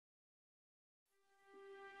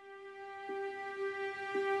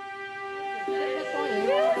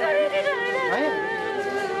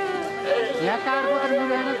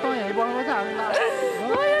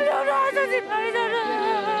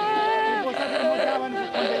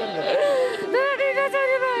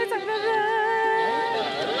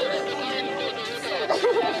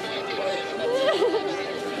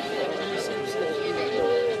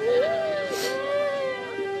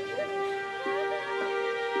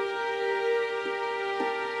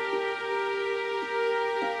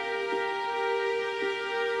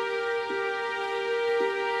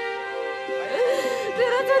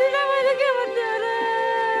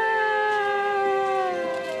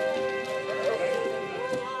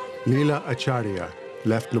Leela Acharya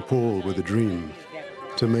left Nepal with a dream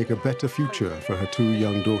to make a better future for her 2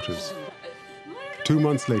 young daughters. 2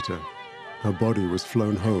 months later, her body was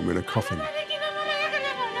flown home in a coffin.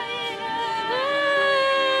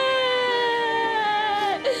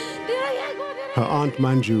 Her aunt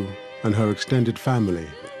Manju and her extended family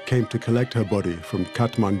came to collect her body from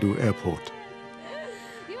Kathmandu airport.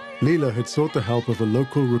 Leela had sought the help of a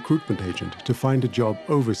local recruitment agent to find a job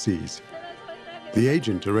overseas. The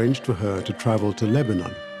agent arranged for her to travel to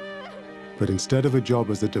Lebanon, but instead of a job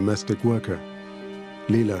as a domestic worker,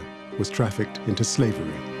 Leela was trafficked into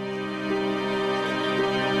slavery.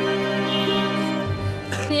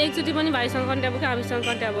 एकचोटि पनि भाइसँग contact भयो हामीसँग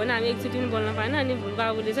contact भएन हामी एकचोटि पनि बोल्न पाएन अनि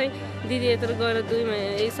बाबुले चाहिँ दिदी यत्रो गएर 2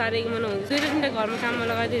 महिना साह्रै मन हुन्छ 2-3 घरमा काममा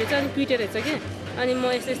लगाइदिएछ अनि पिटेरहेछ के अनि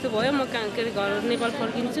म यस्तो यस्तो भयो म के रे घर नेपाल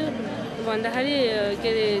फर्किन्छु भन्दाखेरि के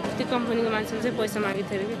रे त्यो कम्पनीको मान्छेले चाहिँ पैसा मागेको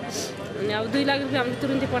थियो के अनि अब 2 लाख रुपैयाँ हामीले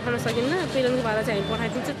तुरुन्तै पठाउन सकिन्न पेलनको भाडा चाहिँ हामी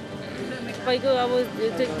पठाइदिन्छ पहिको अब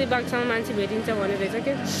त्यति बागसँग मान्छे भेटिन्छ भने रहेछ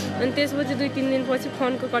के अनि त्यसपछि 2-3 दिनपछि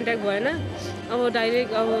फोनको कन्ट्याक्ट भएन अब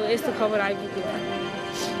डाइरेक्ट अब यस्तो खबर आइपुग्यो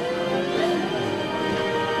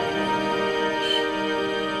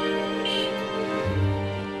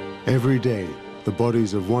Every day, the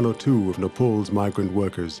bodies of 1 or 2 of Nepal's migrant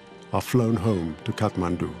workers are flown home to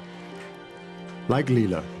Kathmandu. Like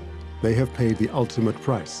Leela, they have paid the ultimate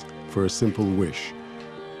price for a simple wish,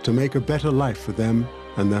 to make a better life for them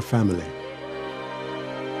and their family.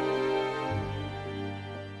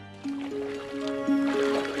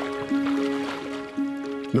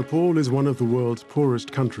 Nepal is one of the world's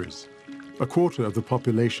poorest countries. A quarter of the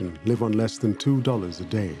population live on less than $2 a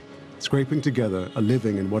day, scraping together a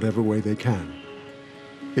living in whatever way they can.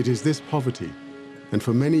 It is this poverty, and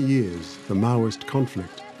for many years, the Maoist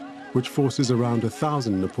conflict, which forces around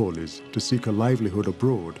 1,000 Nepalis to seek a livelihood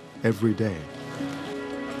abroad every day.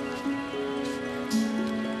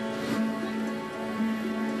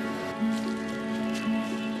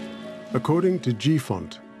 According to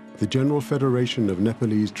GFONT, the General Federation of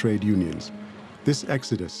Nepalese Trade Unions, this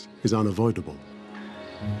exodus is unavoidable.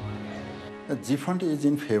 GFONT is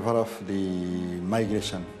in favor of the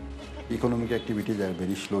migration. Economic activities are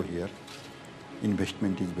very slow here.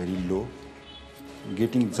 Investment is very low.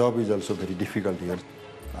 Getting job is also very difficult here.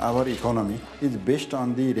 Our economy is based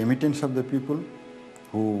on the remittance of the people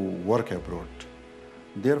who work abroad.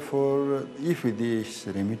 Therefore, if this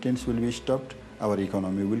remittance will be stopped, our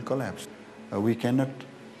economy will collapse. We cannot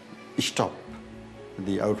stop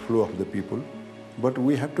the outflow of the people, but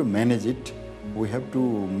we have to manage it. We have to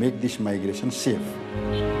make this migration safe.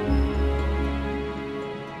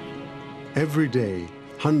 Every day,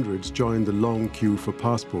 hundreds join the long queue for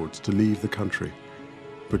passports to leave the country,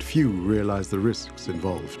 but few realize the risks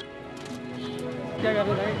involved.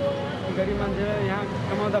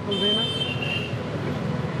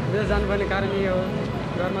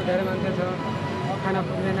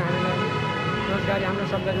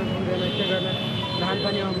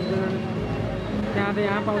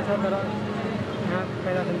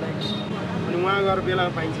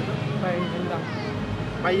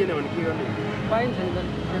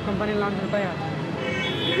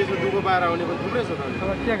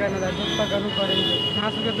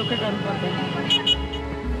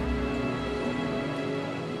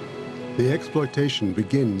 The exploitation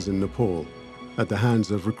begins in Nepal at the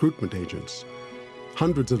hands of recruitment agents.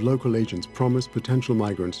 Hundreds of local agents promise potential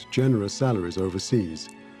migrants generous salaries overseas,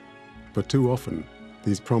 but too often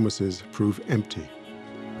these promises prove empty.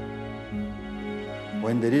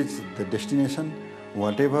 When there is the destination,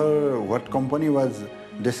 what company was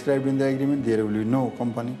described in the agreement, there will be no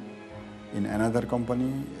company. In another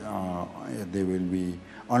company, they will be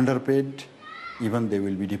underpaid, even they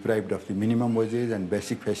will be deprived of the minimum wages and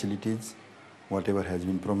basic facilities, whatever has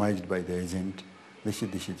been promised by the agent. This is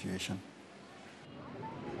the situation.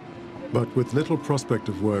 But with little prospect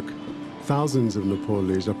of work, thousands of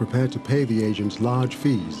Nepalese are prepared to pay the agents large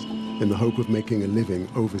fees in the hope of making a living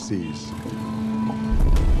overseas.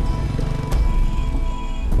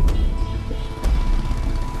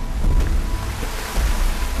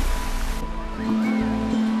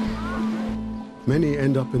 Many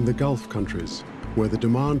end up in the Gulf countries, where the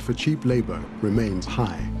demand for cheap labor remains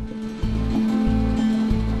high.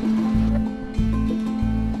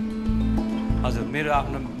 हजुर मेरो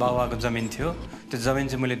आफ्नो बाबाको जमिन थियो त्यो जमिन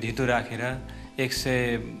चाहिँ मैले धितो राखेर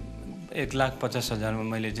 1,50,000 मा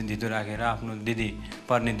मैले चाहिँ धितो राखेर आफ्नो दिदी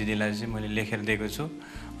पर्ने दिदीलाई चाहिँ मैले लेखेर दिएको छु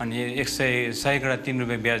अनि 100 कडा 3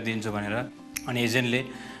 रुपैयाँ ब्याज दिन्छु भनेर अनि एजेन्टले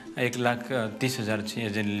 1,30,000 चाहिँ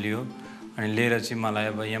एजेन्टले लियो अनि लिएर चाहिँ मलाई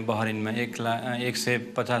अब यहाँ बहरिनमा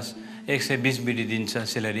 120 बिडी दिन्छ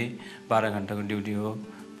स्यालेरी 12 घण्टाको ड्युटी हो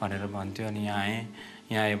भनेर भन्थ्यो अनि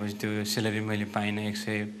यहाँ आएपछि त्यो स्यालेरी मैले पाइनँ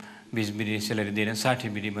 120 बिडी स्यालेरी दिएर 60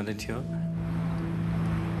 बिडी मात्रै थियो.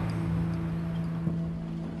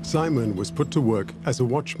 Simon was put to work as a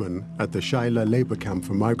watchman at the Shaila labor camp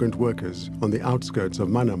for migrant workers on the outskirts of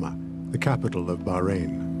Manama, the capital of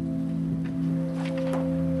Bahrain.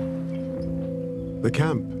 The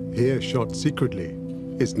camp, here shot secretly,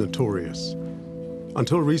 is notorious.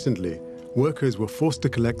 Until recently, workers were forced to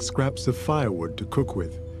collect scraps of firewood to cook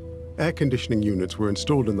with. Air conditioning units were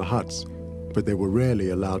installed in the huts, but they were rarely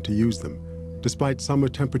allowed to use them, despite summer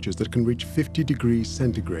temperatures that can reach 50 degrees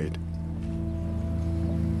centigrade.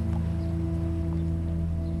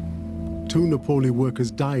 2 Nepali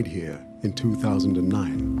workers died here in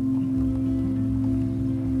 2009.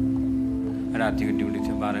 रातिको duty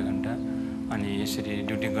थियो 12 घण्टा अनि यसरी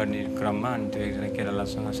duty गर्ने क्रममा अनि त्यो एकजना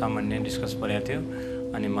केरलासँग सामान्य डिस्कस परेको थियो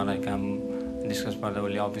अनि मलाई काम डिस्कस पर्दा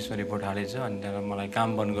उले अफिसमा रिपोर्ट हालेछ अनि त्यहाँ मलाई काम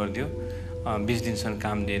बन्द गरिदियो 20 दिनसम्म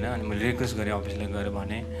काम दिएन अनि मैले रिक्वेस्ट गरे अफिसले गएर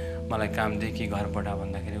भने मलाई काम दे कि घर पठा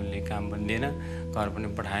भन्दाखेरि उले काम पनि दिएन घर पनि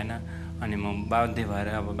पठाएन अनि म बाध्य भएर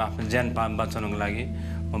अब आफ्नो ज्यान बचाउनको लागि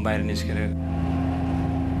म बाहिर निस्केर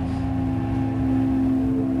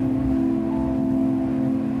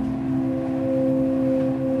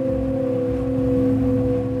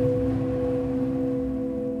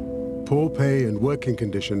Poor pay and working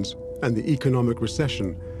conditions and the economic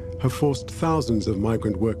recession have forced thousands of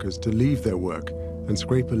migrant workers to leave their work and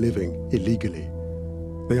scrape a living illegally.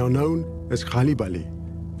 They are known as Khalibali,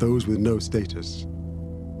 those with no status.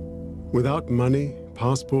 Without money,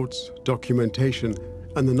 passports, documentation,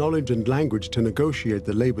 and the knowledge and language to negotiate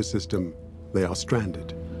the labor system, they are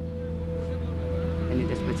stranded.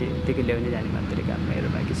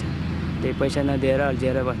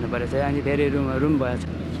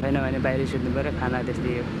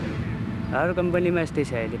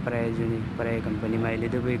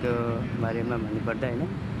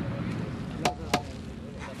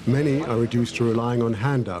 Many are reduced to relying on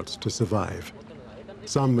handouts to survive.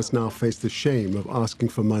 Some must now face the shame of asking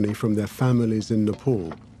for money from their families in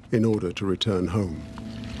Nepal in order to return home.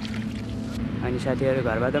 In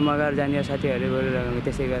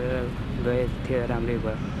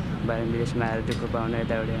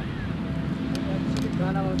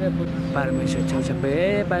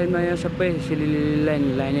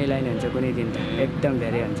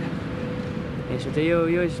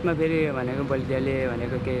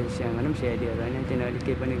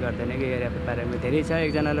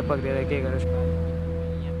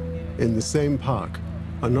the same park,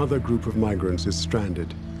 another group of migrants is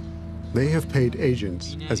stranded. They have paid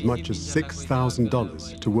agents as much as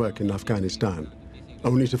 $6,000 to work in Afghanistan,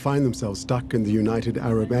 only to find themselves stuck in the United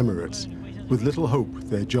Arab Emirates with little hope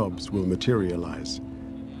their jobs will materialize.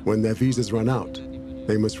 When their visas run out,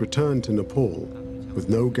 they must return to Nepal with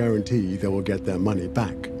no guarantee they will get their money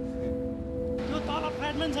back.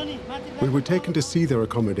 We were taken to see their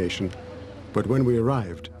accommodation, but when we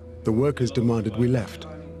arrived, the workers demanded we left.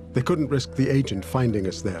 They couldn't risk the agent finding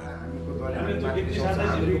us there.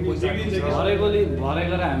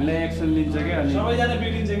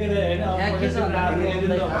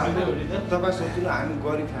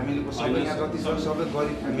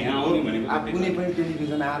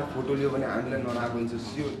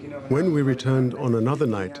 When we returned on another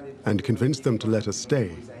night and convinced them to let us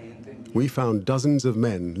stay, we found dozens of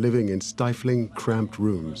men living in stifling, cramped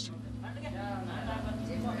rooms.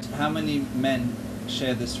 How many men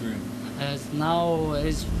share this room? Now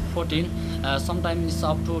it's 14. Sometimes it's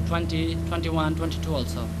up to 20, 21, 22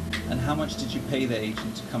 also. And how much did you pay the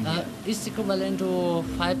agent to come here? It's equivalent to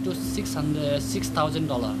 $5,000 to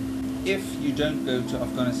 $6,000. If you don't go to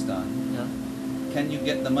Afghanistan, can you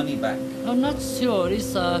get the money back? I'm not sure.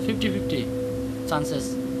 It's 50-50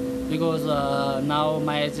 chances because now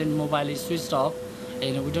my agent mobile is switched off,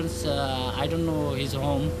 and we don't. I don't know his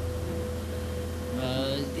home.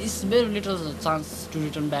 It's very little chance to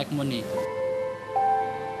return back money.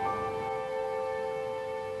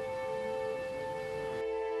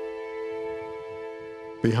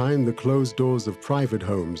 Behind the closed doors of private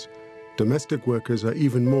homes, domestic workers are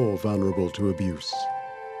even more vulnerable to abuse.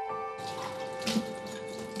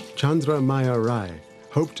 Chandra Maya Rai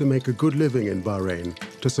hoped to make a good living in Bahrain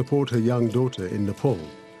to support her young daughter in Nepal.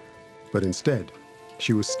 But instead,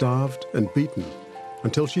 she was starved and beaten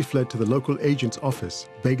until she fled to the local agent's office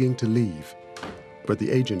begging to leave. But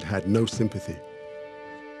the agent had no sympathy.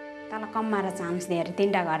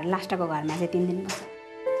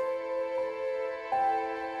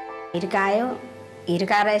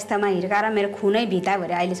 हिर्काएर यस्तामा हिर्काएर मेरो खुनै भिता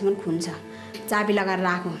भएर अहिलेसम्म खुन छ चाबी लगाएर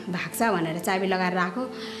राखो भाग्छ भनेर चाबी लगाएर राखो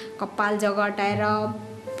कपाल जगटाएर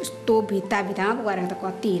यस्तो भित्तामा पो गरेको त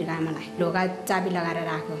कति हिर्काए मलाई ढोका चाबी लगाएर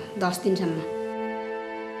राखो 10 दिनसम्म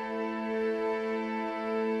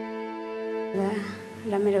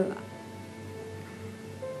र मेरो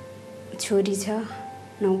छोरी छ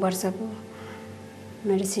 9 वर्षको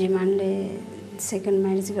मेरो श्रीमानले सेकेन्ड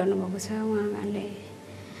म्यारेज गर्नुभएको छ उहाँले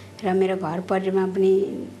र मेरो घर परिवारमा पनि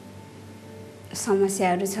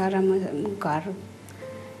समस्याहरू छ र म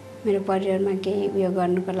मेरो परिवारमा केही उयो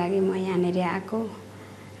गर्नको लागि म यहाँनेर आएको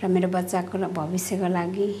र मेरो बच्चाको भविष्यको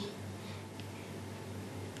लागि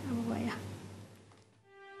अब भयो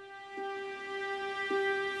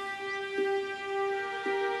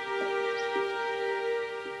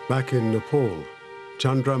Back in Nepal,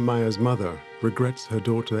 Chandra Maya's mother regrets her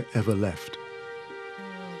daughter ever left.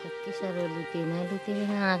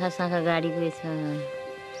 आँखा साखा गाडी गएछ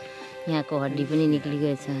यहाँको हड्डी पनि निक्लि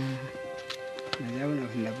गएछ जाऊ न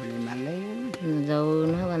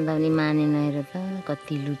भन्दा पनि मानेन र त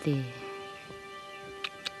कति लुते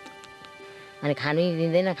अनि खानु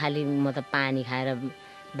दिँदैन खाली म त पानी खाएर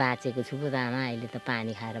बाँचेको छु पो त आमा अहिले त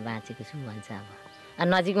पानी खाएर बाँचेको छु भन्छ अब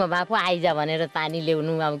नजिकमा बापु आइजा भनेर पानी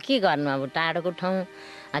ल्याउनु अब के गर्नु अब टाढोको ठाउँ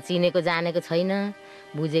चिनेको जानेको छैन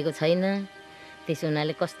बुझेको छैन त्यसो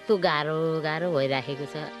हुनाले कस्तो गाह्रो गाह्रो भइराखेको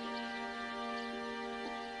छ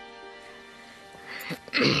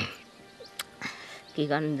के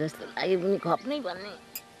गर्नु जस्तो लागि पनि खप्नै भन्ने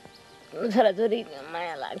छोराछोरी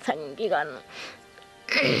माया लाग्छ नि के गर्नु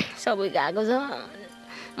सबै गएको छ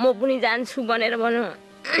म पनि जान्छु भनेर भन्नु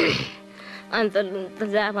अन्त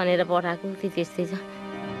जा भनेर पठाएको त्यस्तै छ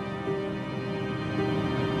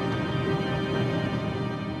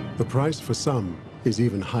The price for some is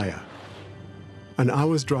even higher. An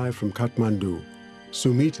hour's drive from Kathmandu,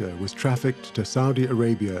 Sumita was trafficked to Saudi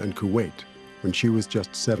Arabia and Kuwait when she was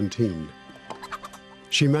just 17.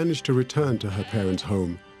 She managed to return to her parents'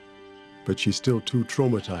 home, but she's still too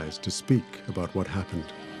traumatized to speak about what happened.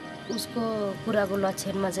 उसको कुराको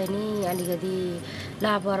लक्षणमा चाहिँ नि अलिकति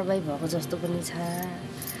लापरवाही भएको जस्तो पनि छ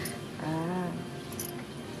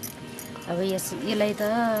अब यसलाई त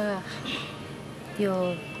यो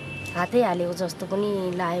हातै हालेको जस्तो पनि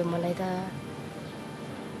लाग्यो मलाई त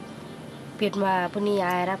पेटमा पनि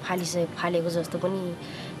आएर फालेको जस्तो पनि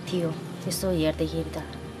थियो त्यस्तो हेर्दाखेरि त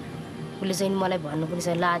उसले चाहिँ मलाई भन्नु पनि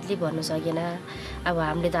छ लाजले भन्नु सकेन अब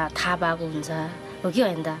हामीले त थाहा पाएको हुन्छ हो कि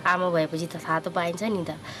होइन त आमा भएपछि त थाहा त पाइन्छ नि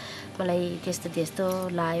त मलाई त्यस्तो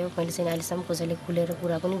लाग्यो मैले चाहिँ अहिलेसम्म कसैले खुलेर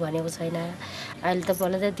कुरा पनि भनेको छैन अहिले त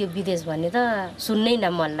मलाई त त्यो विदेश भन्ने त सुन्नै न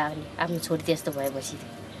मन लाग्ने आफ्नो छोरी त्यस्तो भएपछि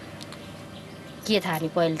के थाहा नि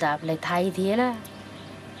पहिले त आफूलाई थाहै थिएन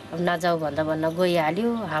अब नजाऊ भन्दा गइहाल्यो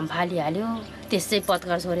हाम फालिहाल्यो त्यसै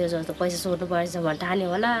पत्कर छोड्यो जस्तो पैसा सोध्नु पर्छ भने ठान्यो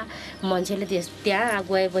होला मान्छेले त्यहाँ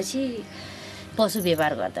गएपछि पशु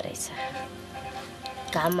व्यवहार गर्दो रहेछ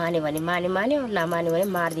काम मान्यो भने मान्यो नमान्यो भने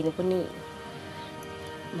मारिदिनु पनि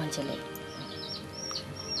मान्छेले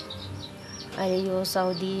अहिले यो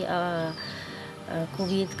साउदी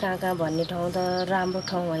कुवेत कहाँ भन्ने ठाउँ त राम्रो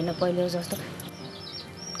ठाउँ होइन पहिले जस्तो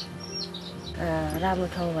राम्रो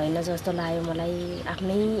ठाउँ होइन जस्तो लाग्यो मलाई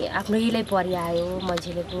आफ्नैलाई परिआयो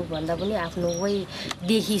मान्छेले को भन्दा पनि आफ्नो वही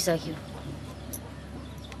देखिसक्यो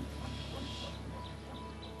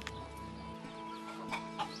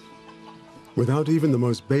Without even the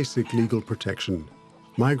most basic legal protection,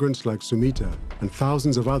 migrants like Sumita and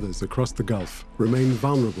thousands of others across the Gulf remain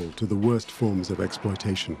vulnerable to the worst forms of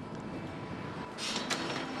exploitation.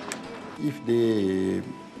 If they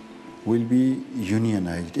will be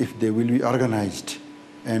unionized, if they will be organized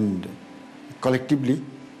and collectively,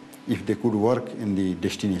 if they could work in the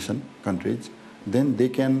destination countries, then they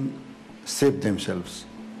can save themselves.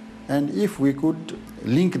 And if we could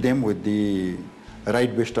link them with the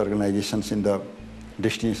right-based organizations in the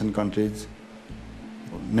destination countries,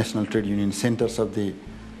 national trade union centers of the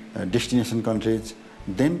destination countries,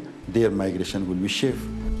 then their migration will be safe.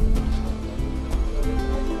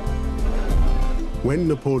 When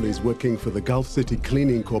Nepalis working for the Gulf City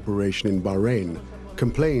Cleaning Corporation in Bahrain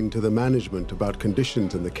complained to the management about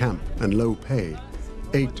conditions in the camp and low pay,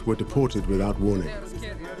 8 were deported without warning.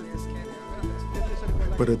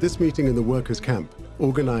 But at this meeting in the workers' camp,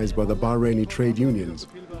 organized by the Bahraini trade unions,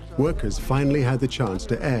 workers finally had the chance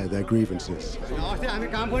to air their grievances.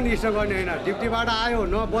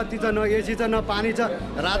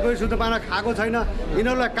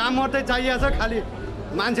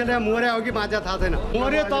 मान्छेले मर्या हो कि बाँच्या थाहा छैन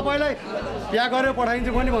मर्यो तपाईलाई बिहा गरेर पठाइन्छ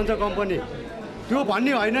पनि भन्छ कम्पनी त्यो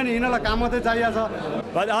भन्ने होइन नि यिनीहरूलाई काम मात्रै चाहिएको छ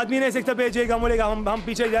बात आदमी नहीं सकते बेचेगा बोलेगा हम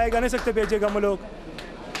पीछे जाएगा नहीं सकते बेचेगा हम लोग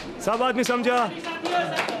सब आदमी समझा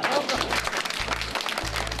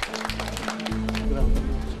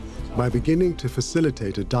By beginning to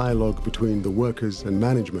facilitate a dialogue between the workers and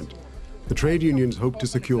management, the trade unions hope to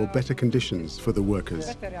secure better conditions for the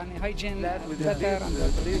workers.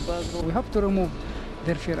 We have to remove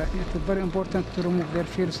their fear. I think it's very important to remove their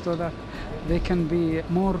fear so that they can be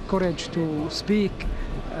more courage to speak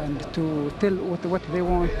and to tell what they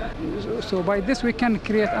want. So by this we can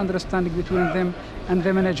create understanding between them and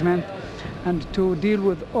the management and to deal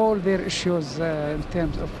with all their issues in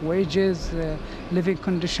terms of wages, living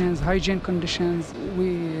conditions, hygiene conditions.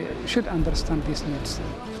 We should understand these needs.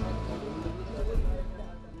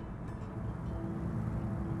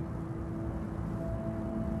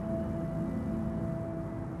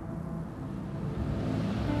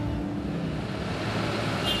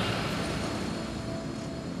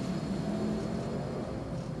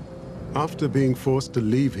 After being forced to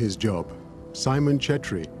leave his job, Simon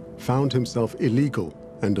Chetri found himself illegal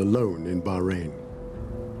and alone in Bahrain.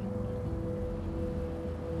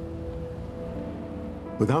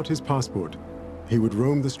 Without his passport, he would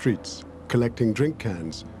roam the streets, collecting drink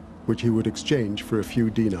cans, which he would exchange for a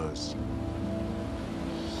few dinars.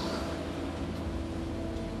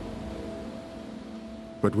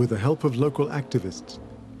 But with the help of local activists,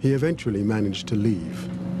 he eventually managed to leave.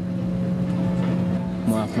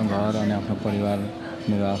 म आफ्नो घर अनि आफ्नो परिवार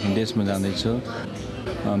मेरो आफ्नो देशमा जाँदैछु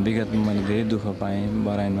विगतमा मैले धेरै दुःख पाएँ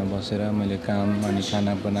बराइनमा बसेर मैले काम अनि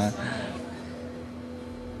खाना बना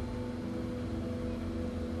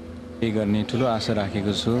केही गर्ने ठुलो आशा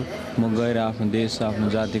राखेको छु म गएर आफ्नो देश आफ्नो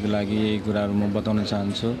जातिको लागि यही कुराहरू म बताउन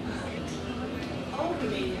चाहन्छु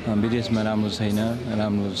विदेशमा राम्रो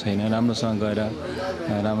छैन राम्रोसँग गएर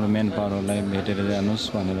राम्रो मेन पावरहरूलाई भेटेर जानुस्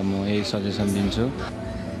भनेर म यही सजेसन दिन्छु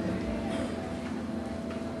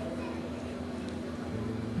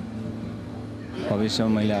भविष्यमा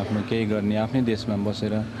मैले आफ्नो केही गर्ने आफ्नै देशमा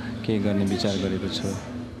बसेर केही गर्ने विचार गरेको छु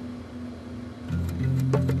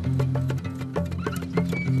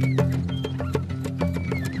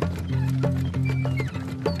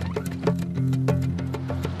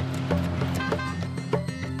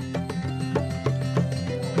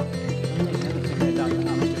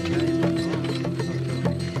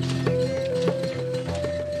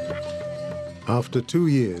After 2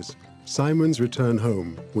 years, Simon's return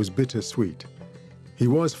home was bittersweet. He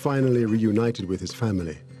was finally reunited with his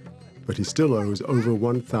family, but he still owes over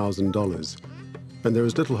 $1,000, and there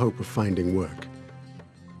is little hope of finding work.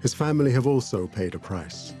 His family have also paid a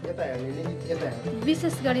price.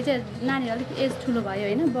 विशेष गरी चाहिँ नानीहरु अलिक as ठुलो भयो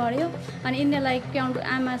हैन बढ्यो अनि इन्नेलाई क्याउन्ट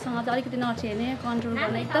आमासँग चाहिँ अलिकति नछेर्ने कन्ट्रोल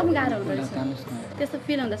गर्न एकदम गाह्रो हुँदो रहेछ त्यस्तो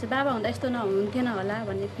फिल हुँदा चाहिँ बाबा हुँदा यस्तो नहुन्थेन होला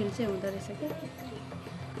भन्ने फिल चाहिँ हुँदो रहेछ के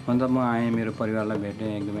अन्त म आएँ मेरो परिवारलाई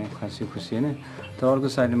भेट्ने एकदमै खासै खुसी हैन तर अर्को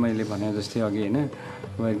साइडले मैले भने जस्तै अघि हैन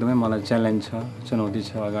एकदमै मलाई च्यालेन्ज छ चुनौती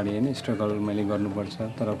छ अगाडि हैन स्ट्रगल मैले गर्नुपर्छ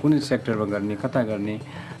तर कुनै सेक्टरमा गर्ने कता गर्ने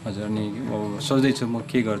हजुर नि सोच्दै छु म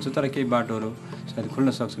के गर्छु तर केही बाटोहरू सायद खुल्न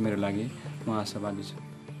सक्छ मेरो लागि म आशावादी छु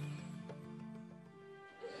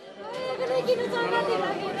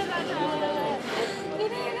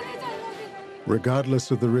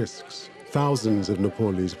Regardless of the risks, thousands of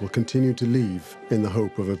Nepalis will continue to leave in the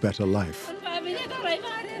hope of a better life.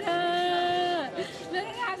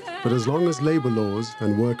 But as long as labor laws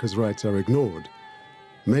and workers' rights are ignored,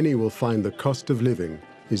 many will find the cost of living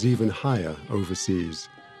is even higher overseas.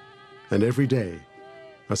 And every day,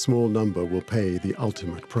 a small number will pay the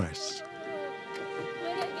ultimate price.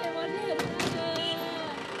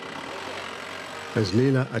 As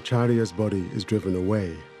Leela Acharya's body is driven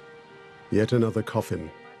away, yet another coffin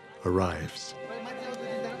arrives.